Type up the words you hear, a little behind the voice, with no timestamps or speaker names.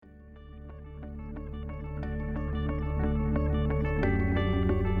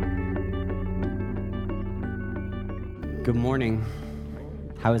Good morning.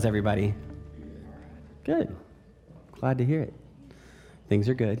 How is everybody? Good. Glad to hear it. Things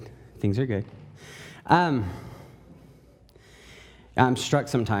are good. Things are good. I'm struck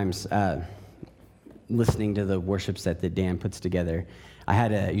sometimes listening to the worship set that Dan puts together.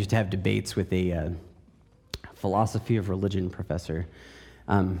 I used to have debates with a philosophy of religion professor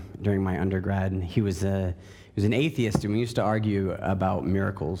during my undergrad, and he was an atheist, and we used to argue about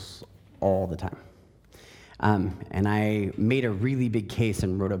miracles all the time. And I made a really big case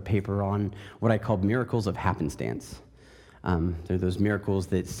and wrote a paper on what I called miracles of happenstance. They're those miracles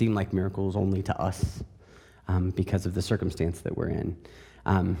that seem like miracles only to us because of the circumstance that we're in.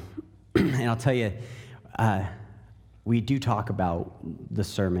 And I'll tell you, we do talk about the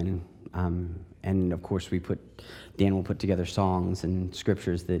sermon, and of course Dan will put together songs and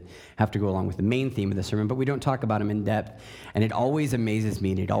scriptures that have to go along with the main theme of the sermon, but we don't talk about them in depth. And it always amazes me,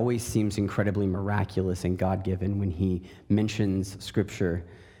 and it always seems incredibly miraculous and God-given when he mentions scripture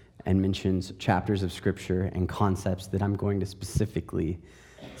and mentions chapters of scripture and concepts that I'm going to specifically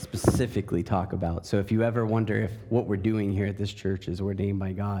talk about. So if you ever wonder if what we're doing here at this church is ordained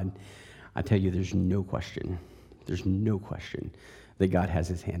by God, I tell you there's no question that God has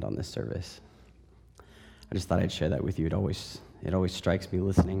his hand on this service. I just thought I'd share that with you. It always strikes me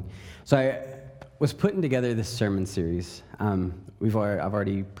listening. So I was putting together this sermon series. I've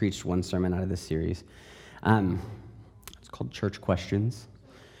already preached one sermon out of this series. It's called Church Questions.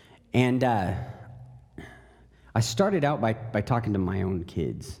 And I started out by talking to my own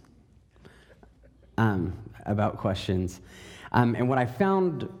kids about questions. And what I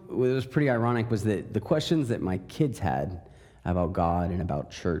found was pretty ironic was that the questions that my kids had about God and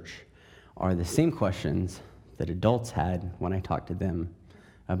about church are the same questions that adults had when I talked to them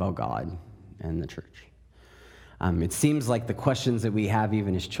about God and the church. It seems like the questions that we have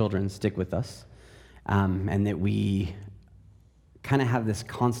even as children stick with us, and that we kind of have this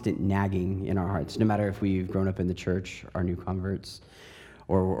constant nagging in our hearts, no matter if we've grown up in the church, are new converts,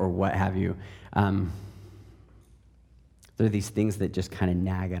 or what have you. There are these things that just kind of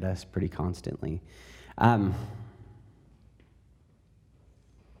nag at us pretty constantly.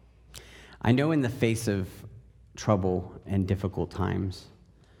 I know in the face of trouble and difficult times,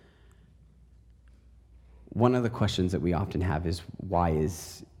 one of the questions that we often have is, why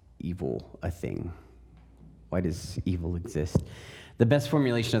is evil a thing? Why does evil exist? The best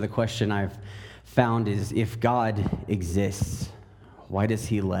formulation of the question I've found is, if God exists, why does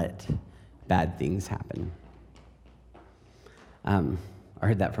he let bad things happen? I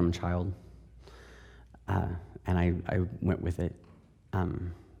heard that from a child, and I went with it.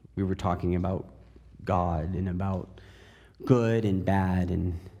 We were talking about God and about good and bad,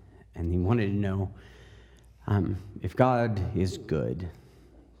 and he wanted to know, if God is good,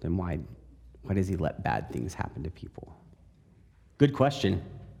 then why does he let bad things happen to people? Good question,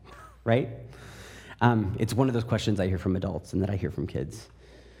 right? It's one of those questions I hear from adults and that I hear from kids.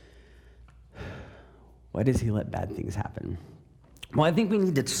 Why does he let bad things happen? Well, I think we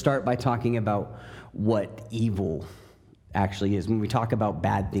need to start by talking about what evil actually is. When we talk about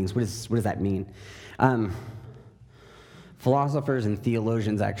bad things, what does that mean? Philosophers and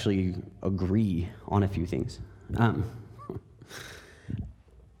theologians actually agree on a few things.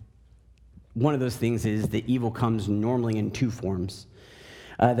 One of those things is that evil comes normally in two forms.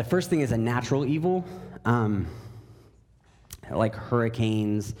 The first thing is a natural evil, like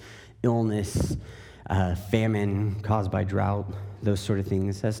hurricanes, illness, famine caused by drought, those sort of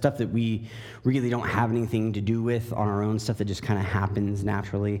things. That's stuff that we really don't have anything to do with on our own, stuff that just kind of happens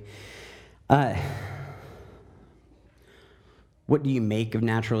naturally. What do you make of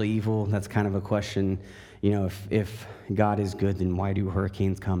natural evil? That's kind of a question. You know, if God is good, then why do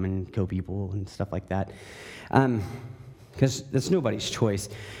hurricanes come and kill people and stuff like that? Because that's nobody's choice.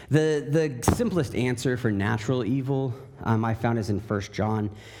 The simplest answer for natural evil I found is in 1 John.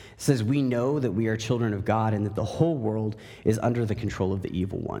 It says, we know that we are children of God and that the whole world is under the control of the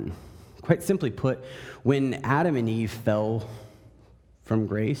evil one. Quite simply put, when Adam and Eve fell from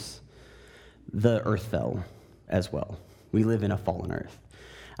grace, the earth fell as well. We live in a fallen earth.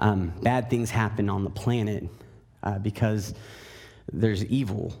 Bad things happen on the planet because there's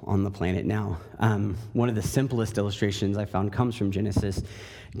evil on the planet now. One of the simplest illustrations I found comes from Genesis.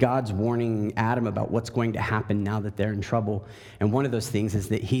 God's warning Adam about what's going to happen now that they're in trouble. And one of those things is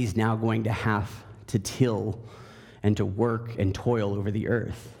that he's now going to have to till and to work and toil over the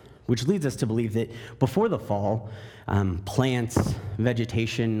earth, which leads us to believe that before the fall, plants,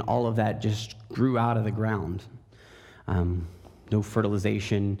 vegetation, all of that just grew out of the ground. No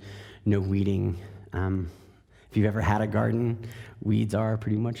fertilization, no weeding. If you've ever had a garden, weeds are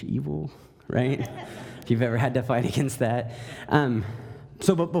pretty much evil, right? If you've ever had to fight against that.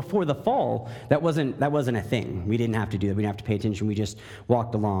 But before the fall, that wasn't a thing. We didn't have to do that. We didn't have to pay attention. We just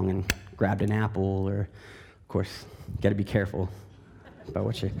walked along and grabbed an apple, or, of course, got to be careful about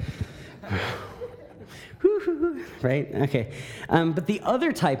what you... Right? Okay. But the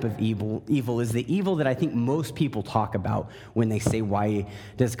other type of evil is the evil that I think most people talk about when they say, why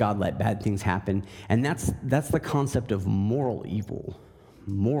does God let bad things happen? And that's the concept of moral evil.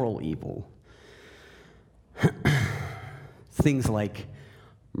 Moral evil. Things like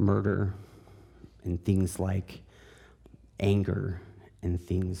murder, and things like anger, and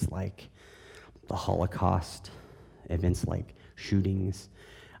things like the Holocaust, events like shootings.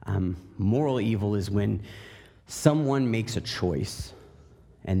 Moral evil is when someone makes a choice,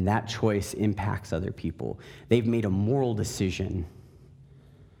 and that choice impacts other people. They've made a moral decision,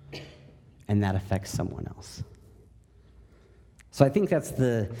 and that affects someone else. So I think that's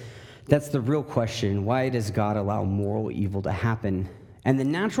the real question. Why does God allow moral evil to happen? And the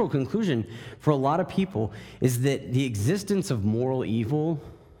natural conclusion for a lot of people is that the existence of moral evil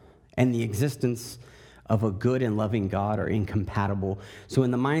and the existence of a good and loving God are incompatible. So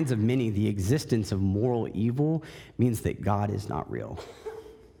in the minds of many, the existence of moral evil means that God is not real.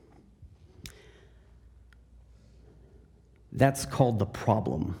 That's called the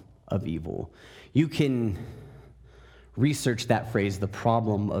problem of evil. You can research that phrase, the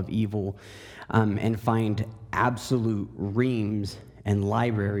problem of evil, and find absolute reams and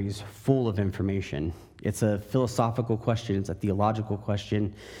libraries full of information. It's a philosophical question. It's a theological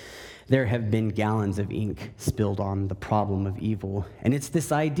question. There have been gallons of ink spilled on the problem of evil. And it's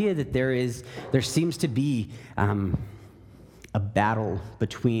this idea that there seems to be a battle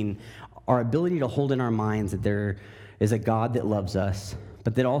between our ability to hold in our minds that there is a God that loves us,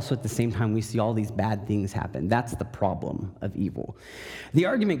 but that also at the same time we see all these bad things happen. That's the problem of evil. The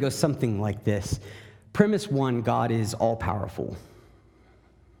argument goes something like this. Premise 1, God is all-powerful.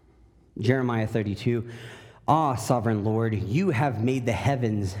 Jeremiah 32, "Ah, sovereign Lord, you have made the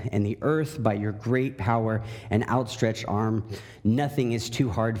heavens and the earth by your great power and outstretched arm. Nothing is too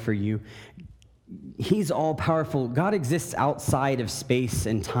hard for you." He's all-powerful. God exists outside of space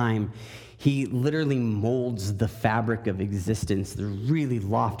and time. He literally molds the fabric of existence. They're really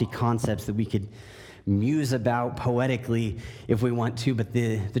lofty concepts that we could muse about poetically if we want to, but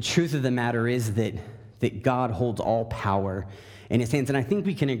the truth of the matter is that God holds all power in his hands. And I think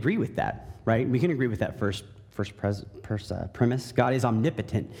we can agree with that, right? We can agree with that first premise. God is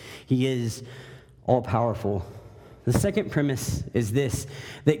omnipotent. He is all-powerful. The second premise is this,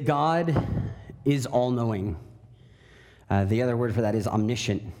 that God is all-knowing. The other word for that is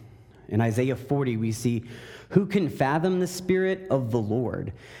omniscient. In Isaiah 40, we see, "Who can fathom the Spirit of the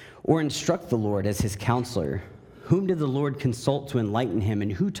Lord, or instruct the Lord as his counselor? Whom did the Lord consult to enlighten him,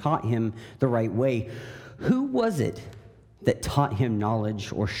 and who taught him the right way? Who was it that taught him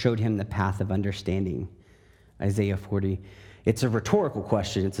knowledge or showed him the path of understanding?" Isaiah 40. It's a rhetorical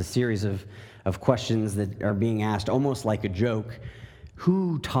question. It's a series of questions that are being asked almost like a joke.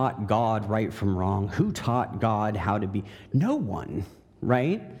 Who taught God right from wrong? Who taught God how to be? No one,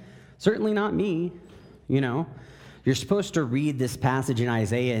 right? Certainly not me, You're supposed to read this passage in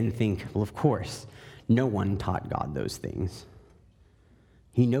Isaiah and think, well, of course, no one taught God those things.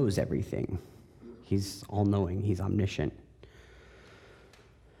 He knows everything. He's all-knowing. He's omniscient.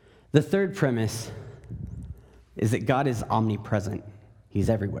 The third premise is that God is omnipresent. He's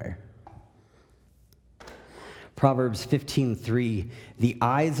everywhere. Proverbs 15:3, "The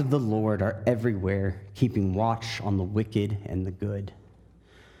eyes of the Lord are everywhere, keeping watch on the wicked and the good."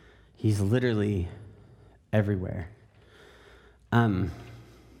 He's literally everywhere.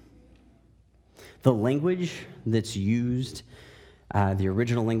 The language that's used, the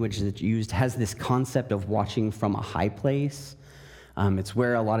original language that's used, has this concept of watching from a high place. It's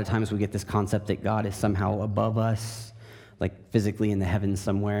where a lot of times we get this concept that God is somehow above us, like physically in the heavens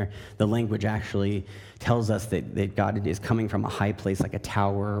somewhere. The language actually tells us that God is coming from a high place, like a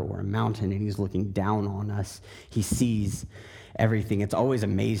tower or a mountain, and he's looking down on us. He sees everything. It's always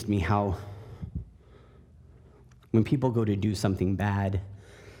amazed me how when people go to do something bad,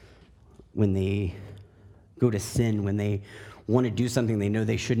 when they go to sin, when they want to do something they know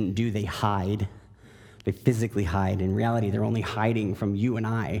they shouldn't do, they hide. They physically hide. In reality, they're only hiding from you and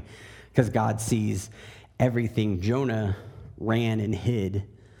I because God sees everything. Jonah ran and hid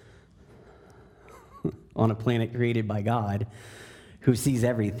on a planet created by God who sees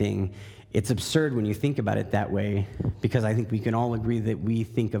everything. It's absurd when you think about it that way because I think we can all agree that we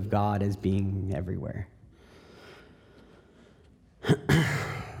think of God as being everywhere.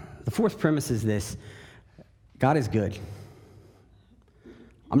 The fourth premise is this: God is good.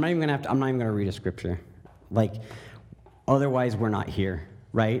 I'm not even going to read a scripture. Like, otherwise we're not here,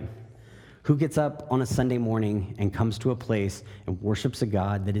 right? Who gets up on a Sunday morning and comes to a place and worships a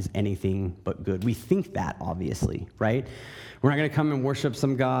God that is anything but good? We think that, obviously, right? We're not going to come and worship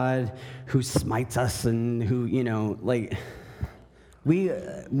some God who smites us and who, like, we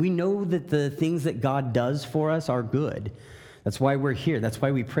know that the things that God does for us are good. That's why we're here. That's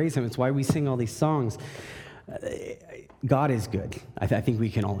why we praise him. It's why we sing all these songs. God is good. I think we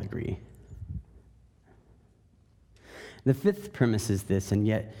can all agree. The fifth premise is this, and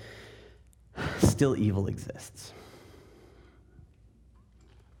yet still evil exists.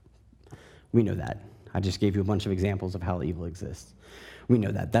 We know that. I just gave you a bunch of examples of how evil exists. We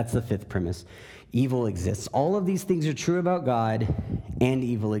know that. That's the fifth premise. Evil exists. All of these things are true about God, and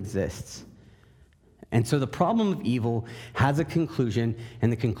evil exists. And so the problem of evil has a conclusion,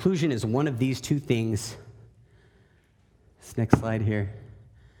 and the conclusion is one of these two things. This next slide here.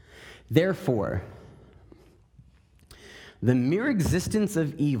 Therefore, the mere existence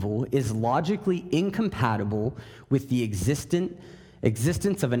of evil is logically incompatible with the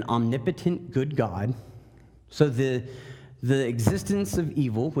existence of an omnipotent good God. So the existence of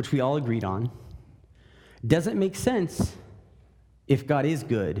evil, which we all agreed on, doesn't make sense if God is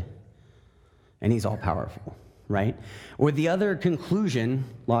good and he's all-powerful, right? Or the other conclusion,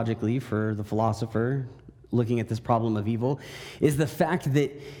 logically, for the philosopher looking at this problem of evil, is the fact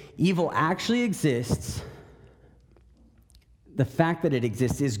that evil actually exists. The fact that it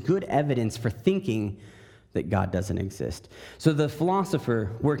exists is good evidence for thinking that God doesn't exist. So the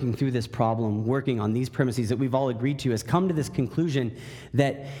philosopher working through this problem, working on these premises that we've all agreed to, has come to this conclusion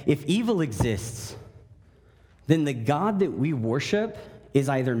that if evil exists, then the God that we worship is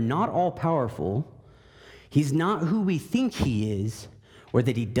either not all-powerful, he's not who we think he is, or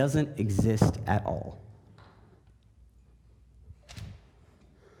that he doesn't exist at all.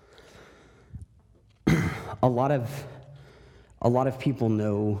 A lot of people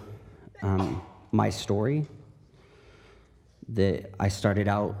know my story, that I started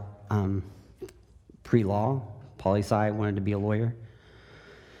out pre-law, poli-sci, wanted to be a lawyer.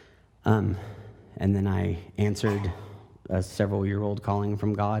 And then I answered a several-year-old calling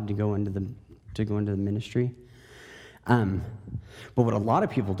from God to go into the ministry. But what a lot of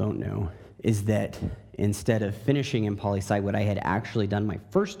people don't know is that instead of finishing in poli-sci, what I had actually done my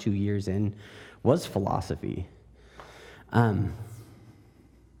first 2 years in was philosophy. And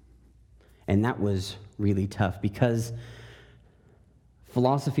that was really tough because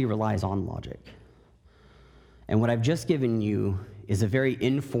philosophy relies on logic. And what I've just given you is a very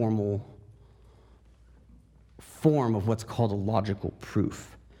informal form of what's called a logical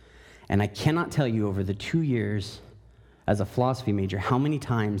proof. And I cannot tell you over the 2 years as a philosophy major how many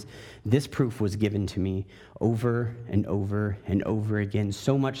times this proof was given to me over and over and over again,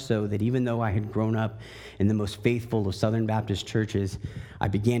 so much so that even though I had grown up in the most faithful of Southern Baptist churches, I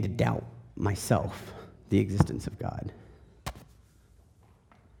began to doubt myself the existence of God.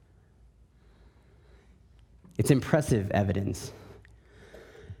 It's impressive evidence,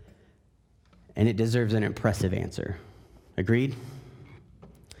 and it deserves an impressive answer. Agreed?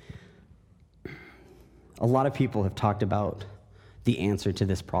 A lot of people have talked about the answer to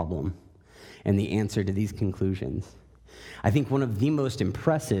this problem and the answer to these conclusions. I think one of the most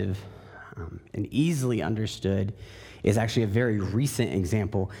impressive and easily understood is actually a very recent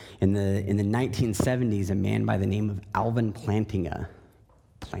example. In the 1970s, a man by the name of Alvin Plantinga,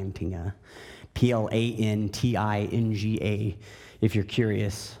 Plantinga, Plantinga, if you're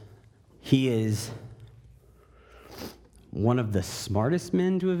curious. He is one of the smartest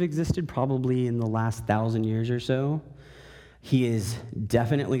men to have existed probably in the last 1,000 years or so. He is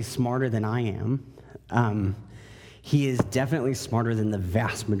definitely smarter than I am. He is definitely smarter than the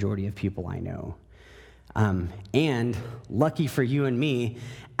vast majority of people I know. And lucky for you and me,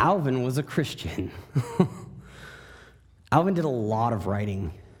 Alvin was a Christian. Alvin did a lot of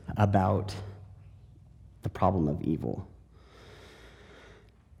writing about the problem of evil.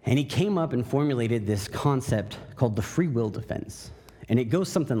 And he came up and formulated this concept called the free will defense. And it goes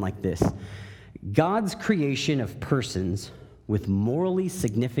something like this. God's creation of persons with morally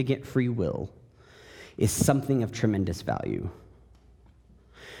significant free will is something of tremendous value.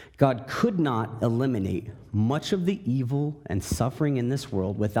 God could not eliminate much of the evil and suffering in this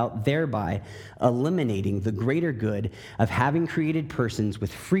world without thereby eliminating the greater good of having created persons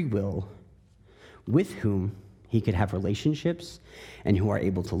with free will with whom he could have relationships and who are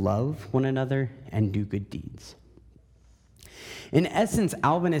able to love one another and do good deeds. In essence,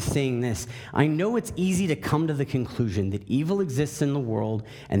 Alvin is saying this: I know it's easy to come to the conclusion that evil exists in the world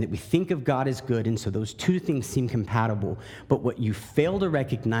and that we think of God as good, and so those two things seem compatible. But what you fail to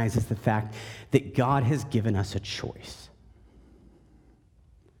recognize is the fact that God has given us a choice.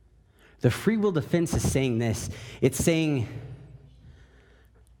 The free will defense is saying this. It's saying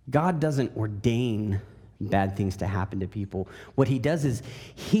God doesn't ordain bad things to happen to people. What he does is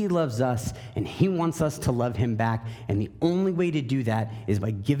he loves us and he wants us to love him back, and the only way to do that is by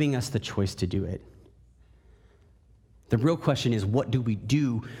giving us the choice to do it. The real question is, what do we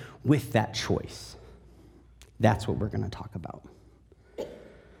do with that choice? That's what we're going to talk about.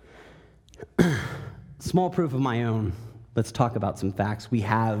 Small proof of my own. Let's talk about some facts. We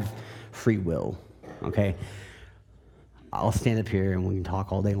have free will, okay? I'll stand up here and we can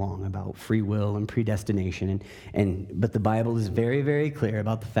talk all day long about free will and predestination, but the Bible is very, very clear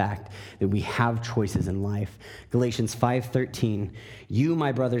about the fact that we have choices in life. Galatians 5:13, you,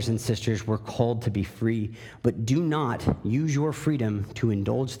 my brothers and sisters, were called to be free, but do not use your freedom to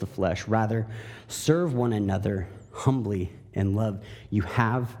indulge the flesh. Rather, serve one another humbly in love. You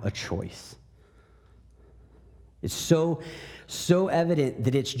have a choice. It's so evident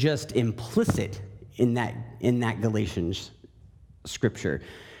that it's just implicit in that Galatians scripture.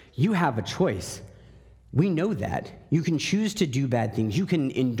 You have a choice. We know that. You can choose to do bad things. You can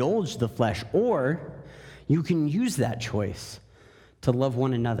indulge the flesh, or you can use that choice to love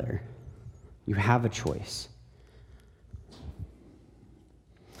one another. You have a choice.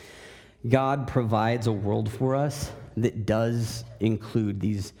 God provides a world for us that does include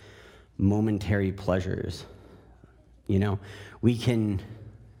these momentary pleasures.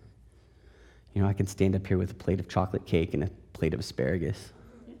 I can stand up here with a plate of chocolate cake and a plate of asparagus.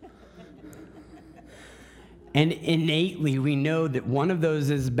 And innately, we know that one of those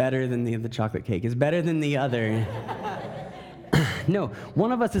is better than the chocolate cake, is better than the other. No,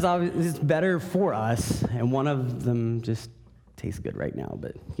 one of us is better for us, and one of them just tastes good right now,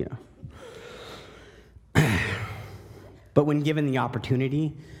 but. But when given the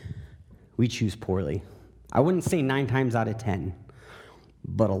opportunity, we choose poorly. I wouldn't say 9 times out of 10,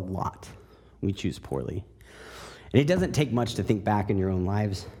 but a lot. We choose poorly. And it doesn't take much to think back in your own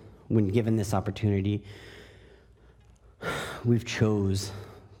lives. When given this opportunity, we've chose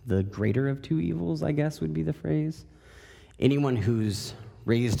the greater of two evils, I guess would be the phrase. Anyone who's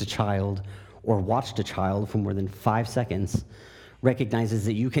raised a child or watched a child for more than 5 seconds recognizes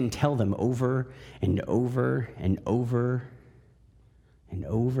that you can tell them over and over and over and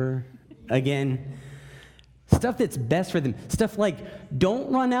over again stuff that's best for them. Stuff like,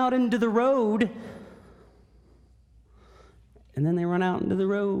 don't run out into the road. And then they run out into the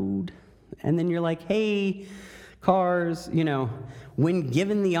road. And then you're like, hey, cars, When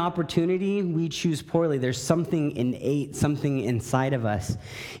given the opportunity, we choose poorly. There's something innate, something inside of us.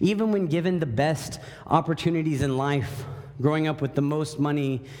 Even when given the best opportunities in life, growing up with the most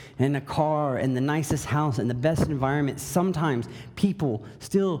money and a car and the nicest house and the best environment, sometimes people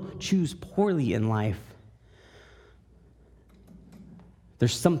still choose poorly in life.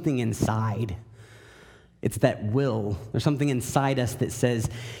 There's something inside. It's that will. There's something inside us that says,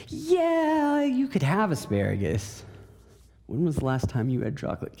 yeah, you could have asparagus. When was the last time you had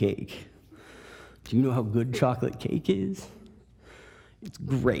chocolate cake? Do you know how good chocolate cake is? It's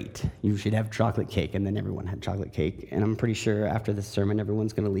great. You should have chocolate cake. And then everyone had chocolate cake. And I'm pretty sure after this sermon,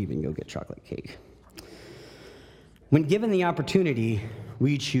 everyone's going to leave and go get chocolate cake. When given the opportunity,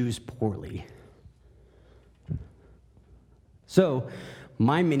 we choose poorly. So,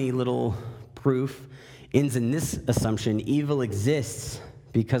 my mini little proof ends in this assumption: evil exists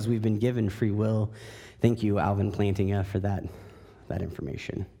because we've been given free will. Thank you, Alvin Plantinga, for that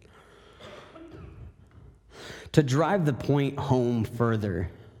information. To drive the point home further,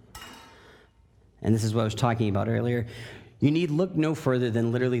 and this is what I was talking about earlier, you need look no further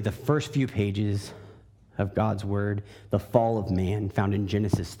than literally the first few pages of God's Word, the fall of man, found in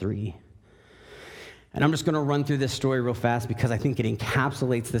Genesis 3. And I'm just going to run through this story real fast because I think it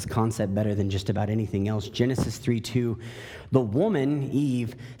encapsulates this concept better than just about anything else. Genesis 3:2, the woman,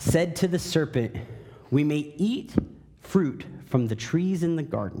 Eve, said to the serpent, we may eat fruit from the trees in the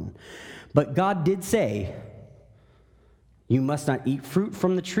garden, but God did say, you must not eat fruit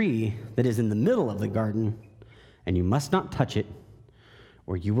from the tree that is in the middle of the garden, and you must not touch it,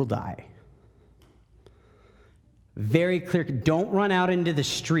 or you will die. Very clear. Don't run out into the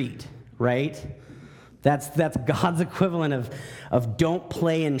street, right? That's God's equivalent of don't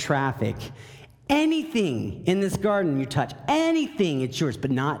play in traffic. Anything in this garden you touch, anything, it's yours,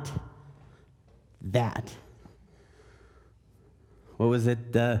 but not that. What was it?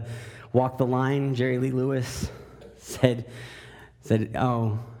 Walk the Line, Jerry Lee Lewis said,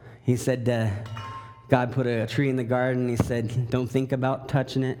 He said, God put a tree in the garden. He said, don't think about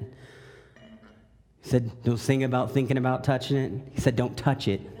touching it. He said, don't think about thinking about touching it. He said, don't touch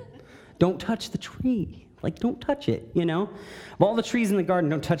it. Don't touch the tree. Like, don't touch it, you know? Of all the trees in the garden,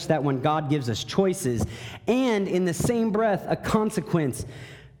 don't touch that one. God gives us choices. And in the same breath, a consequence.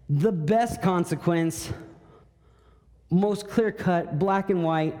 The best consequence, most clear-cut, black and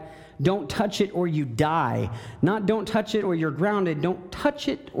white, don't touch it or you die. Not don't touch it or you're grounded. Don't touch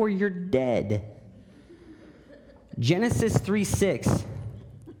it or you're dead. Genesis 3:6.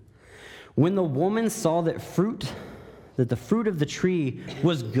 When the woman saw that the fruit of the tree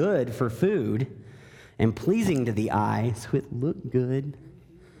was good for food and pleasing to the eye, so it looked good,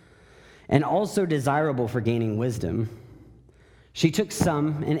 and also desirable for gaining wisdom, she took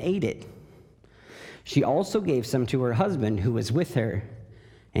some and ate it. She also gave some to her husband who was with her,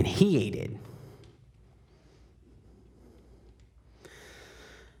 and he ate it.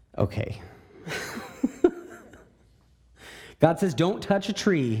 Okay. God says, don't touch a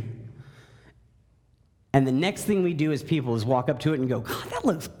tree. And the next thing we do as people is walk up to it and go, God, that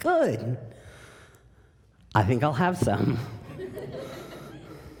looks good. I think I'll have some.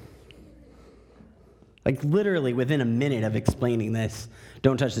 Like literally within a minute of explaining this,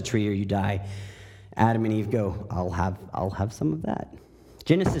 don't touch the tree or you die, Adam and Eve go, I'll have some of that.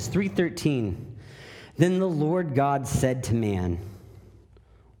 Genesis 3:13. Then the Lord God said to man,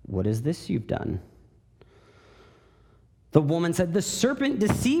 what is this you've done? The woman said, the serpent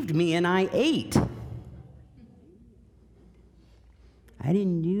deceived me and I ate. I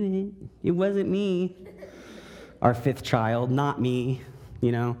didn't do it. It wasn't me. Our fifth child, not me.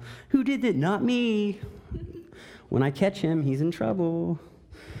 You know, who did it? Not me. When I catch him, he's in trouble.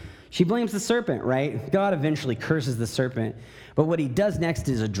 She blames the serpent, right? God eventually curses the serpent. But what he does next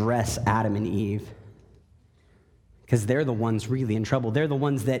is address Adam and Eve. Because they're the ones really in trouble. They're the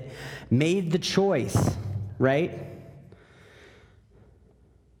ones that made the choice, right?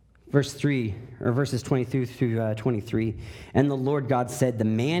 Verses 22 through 23. And the Lord God said, the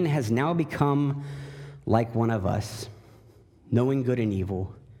man has now become like one of us, knowing good and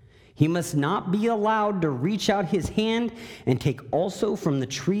evil. He must not be allowed to reach out his hand and take also from the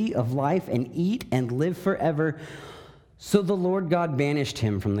tree of life and eat and live forever. So the Lord God banished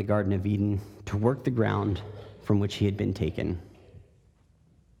him from the Garden of Eden to work the ground from which he had been taken.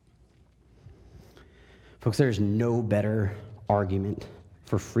 Folks, there's no better argument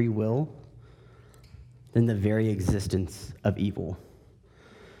for free will than the very existence of evil.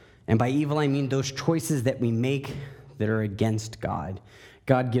 And by evil, I mean those choices that we make that are against God.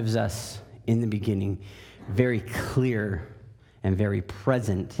 God gives us, in the beginning, very clear and very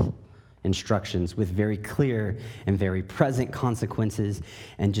present instructions with very clear and very present consequences.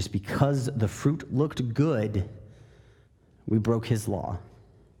 And just because the fruit looked good, we broke his law.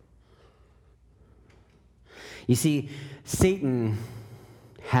 You see, Satan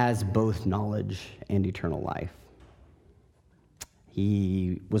has both knowledge and eternal life.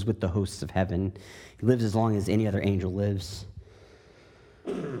 He was with the hosts of heaven. He lives as long as any other angel lives.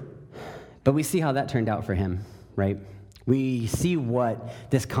 But we see how that turned out for him, right? We see what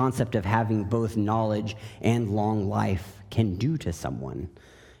this concept of having both knowledge and long life can do to someone.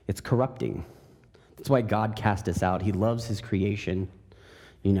 It's corrupting. That's why God cast us out. He loves his creation,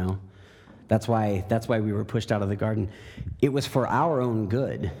 you know. That's why we were pushed out of the garden. It was for our own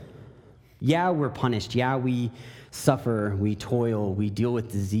good. Yeah, we're punished. Yeah, we suffer, we toil, we deal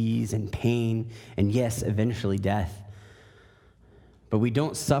with disease and pain, and yes, eventually death. But we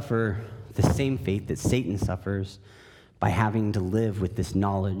don't suffer the same fate that Satan suffers by having to live with this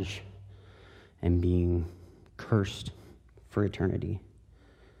knowledge and being cursed for eternity.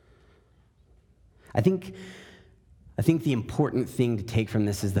 I think the important thing to take from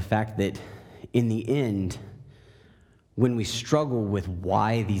this is the fact that in the end, when we struggle with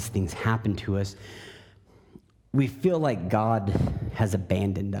why these things happen to us, we feel like God has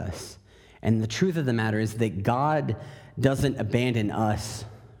abandoned us. And the truth of the matter is that God doesn't abandon us,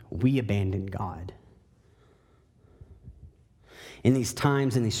 we abandon God. In these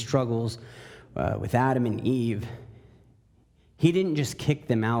times, in these struggles with Adam and Eve, he didn't just kick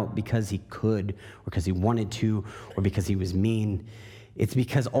them out because he could, or because he wanted to, or because he was mean. It's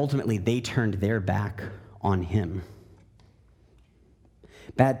because ultimately they turned their back on him.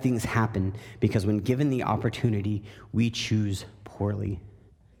 Bad things happen because when given the opportunity, we choose poorly.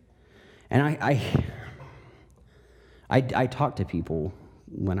 And I talk to people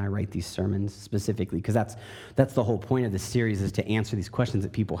when I write these sermons specifically, because that's the whole point of this series, is to answer these questions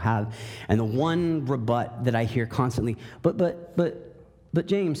that people have. And the one rebut that I hear constantly, but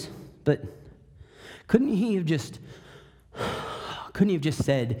James, but couldn't he have just Couldn't he have just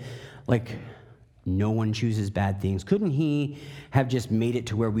said, like, no one chooses bad things? Couldn't he have just made it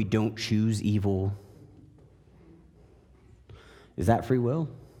to where we don't choose evil? Is that free will?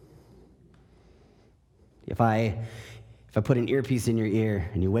 If I put an earpiece in your ear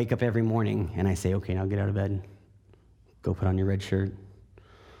and you wake up every morning and I say, okay, now get out of bed, go put on your red shirt,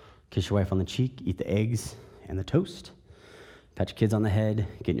 kiss your wife on the cheek, eat the eggs and the toast, pat your kids on the head,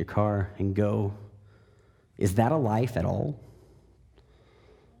 get in your car and go, is that a life at all?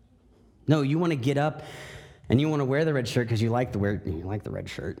 No, you want to get up and you want to wear the red shirt because you like the red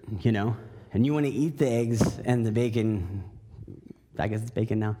shirt, you know? And you want to eat the eggs and the bacon. I guess it's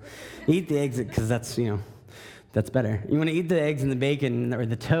bacon now. Eat the eggs because that's, that's better. You want to eat the eggs and the bacon or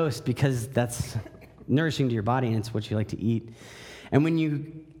the toast because that's nourishing to your body and it's what you like to eat. And when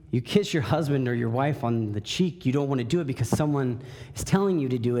you kiss your husband or your wife on the cheek, you don't want to do it because someone is telling you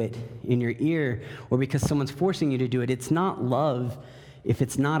to do it in your ear or because someone's forcing you to do it. It's not love if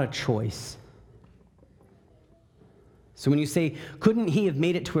it's not a choice. So when you say, couldn't he have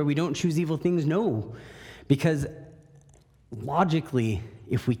made it to where we don't choose evil things? No, because logically,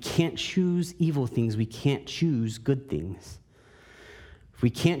 if we can't choose evil things, we can't choose good things. If we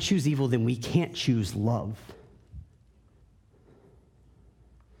can't choose evil, then we can't choose love.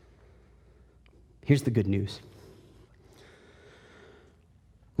 Here's the good news.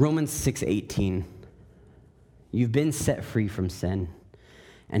 Romans 6:18. You've been set free from sin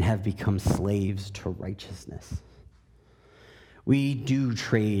and have become slaves to righteousness. We do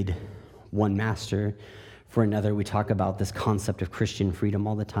trade one master for another. We talk about this concept of Christian freedom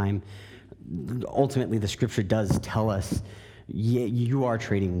all the time. Ultimately, the scripture does tell us, yeah, you are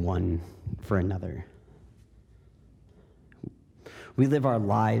trading one for another. We live our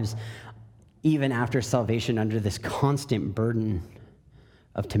lives, even after salvation, under this constant burden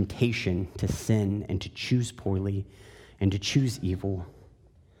of temptation to sin and to choose poorly and to choose evil.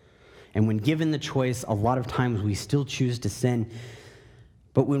 And when given the choice, a lot of times we still choose to sin.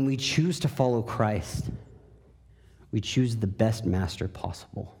 But when we choose to follow Christ, we choose the best master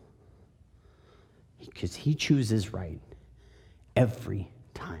possible. Because he chooses right every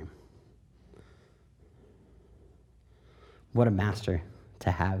time. What a master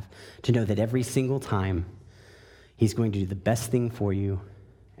to have, to know that every single time he's going to do the best thing for you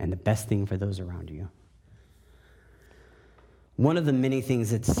and the best thing for those around you. One of the many things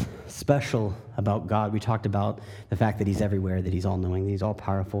that's special about God, we talked about the fact that he's everywhere, that he's all-knowing, that he's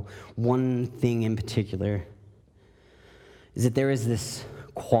all-powerful. One thing in particular is that there is this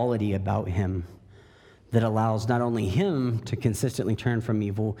quality about him that allows not only him to consistently turn from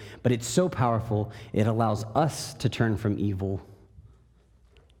evil, but it's so powerful, it allows us to turn from evil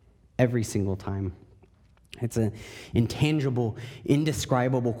every single time. It's an intangible,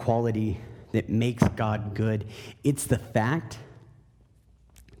 indescribable quality that makes God good. It's the fact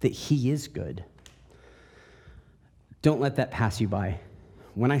that he is good. Don't let that pass you by.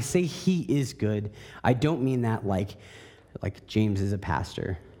 When I say he is good, I don't mean that like James is a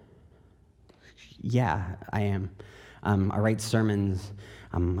pastor. Yeah, I am. I write sermons.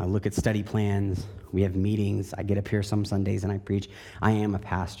 I look at study plans. We have meetings. I get up here some Sundays and I preach. I am a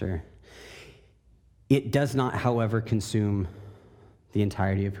pastor. It does not, however, consume the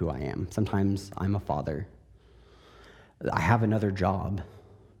entirety of who I am. Sometimes I'm a father. I have another job,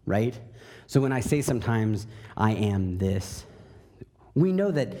 right? So when I say sometimes I am this, we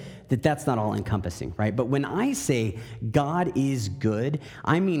know that that's not all encompassing, right? But when I say God is good,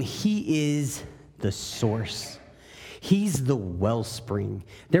 I mean he is the source. He's the wellspring.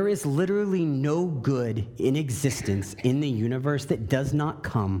 There is literally no good in existence in the universe that does not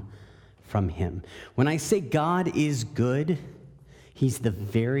come from him. When I say God is good, he's the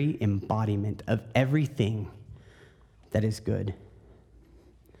very embodiment of everything that is good.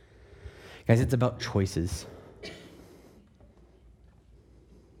 Guys, it's about choices.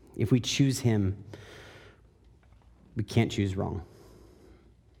 If we choose him, we can't choose wrong.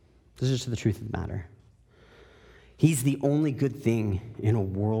 This is just the truth of the matter. He's the only good thing in a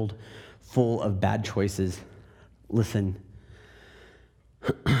world full of bad choices. Listen,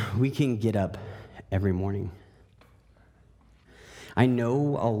 we can get up every morning. I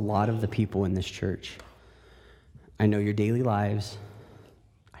know a lot of the people in this church. I know your daily lives.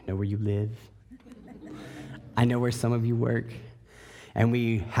 I know where you live. I know where some of you work. And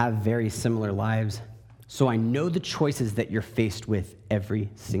we have very similar lives. So I know the choices that you're faced with every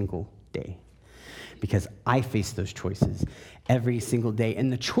single day. Because I face those choices every single day.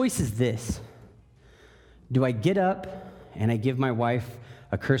 And the choice is this. Do I get up and I give my wife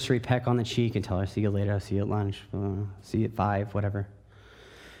a cursory peck on the cheek and tell her, see you later, I'll see you at lunch, see you at 5, whatever?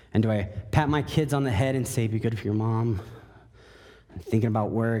 And do I pat my kids on the head and say, be good for your mom? I'm thinking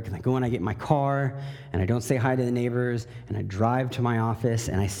about work, and I go and I get in my car, and I don't say hi to the neighbors, and I drive to my office,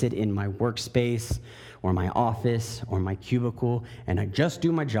 and I sit in my workspace or my office or my cubicle, and I just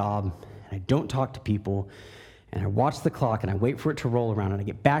do my job, and I don't talk to people, and I watch the clock, and I wait for it to roll around, and I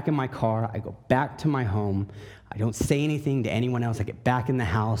get back in my car, I go back to my home, I don't say anything to anyone else, I get back in the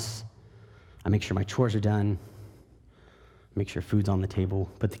house, I make sure my chores are done, make sure food's on the table,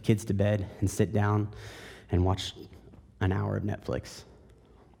 put the kids to bed, and sit down and watch an hour of Netflix.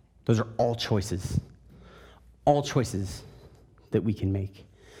 Those are all choices that we can make.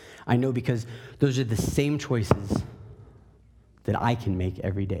 I know because those are the same choices that I can make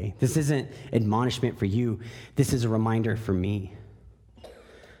every day. This isn't admonishment for you. This is a reminder for me.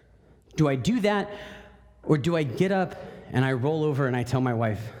 Do I do that, or do I get up and I roll over and I tell my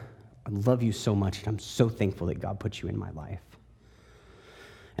wife, I love you so much, and I'm so thankful that God put you in my life.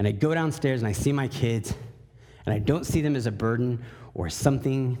 And I go downstairs and I see my kids, and I don't see them as a burden or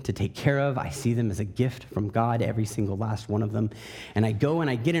something to take care of. I see them as a gift from God, every single last one of them. And I go and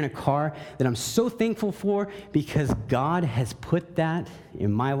I get in a car that I'm so thankful for because God has put that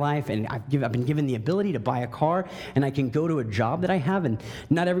in my life. And I've been given the ability to buy a car, and I can go to a job that I have. And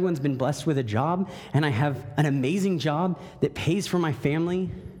not everyone's been blessed with a job. And I have an amazing job that pays for my family.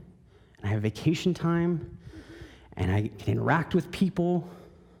 And I have vacation time. And I can interact with people.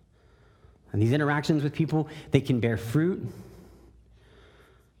 And these interactions with people, they can bear fruit.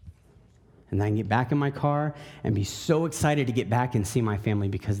 And then I can get back in my car and be so excited to get back and see my family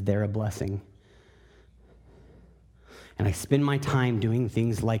because they're a blessing. And I spend my time doing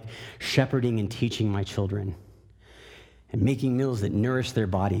things like shepherding and teaching my children and making meals that nourish their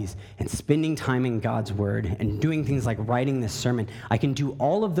bodies and spending time in God's word and doing things like writing this sermon. I can do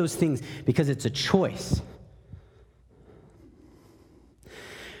all of those things because it's a choice.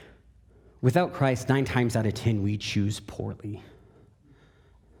 Without Christ, 9 times out of 10, we choose poorly.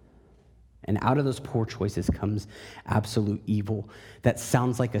 And out of those poor choices comes absolute evil. That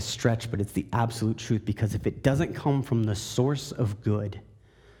sounds like a stretch, but it's the absolute truth, because if it doesn't come from the source of good,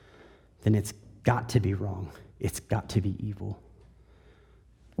 then it's got to be wrong. It's got to be evil.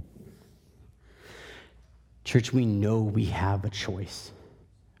 Church, we know we have a choice.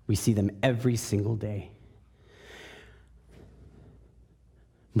 We see them every single day.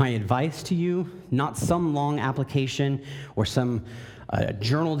 My advice to you, not some long application or some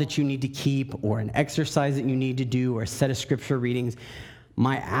journal that you need to keep or an exercise that you need to do or a set of scripture readings.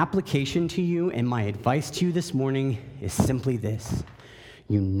 My application to you and my advice to you this morning is simply this.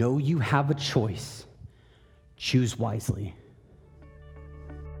 You know you have a choice. Choose wisely.